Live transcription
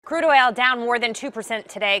Crude oil down more than 2%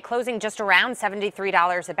 today, closing just around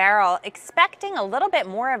 $73 a barrel, expecting a little bit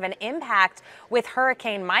more of an impact with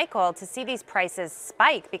Hurricane Michael to see these prices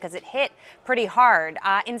spike because it hit pretty hard.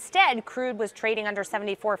 Instead, crude was trading under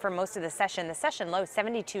 74 for most of the session low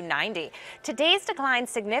 72.90. Today's decline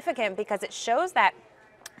significant because it shows that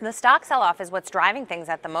the stock sell-off is what's driving things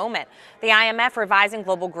at the moment. The IMF revising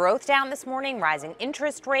global growth down this morning, rising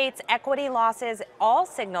interest rates, equity losses, all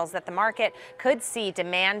signals that the market could see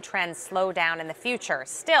demand trends slow down in the future.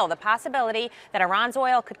 Still, the possibility that Iran's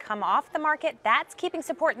oil could come off the market, that's keeping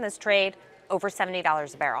support in this trade over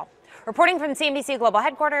 $70 a barrel. Reporting from CNBC Global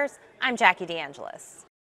Headquarters, I'm Jackie DeAngelis.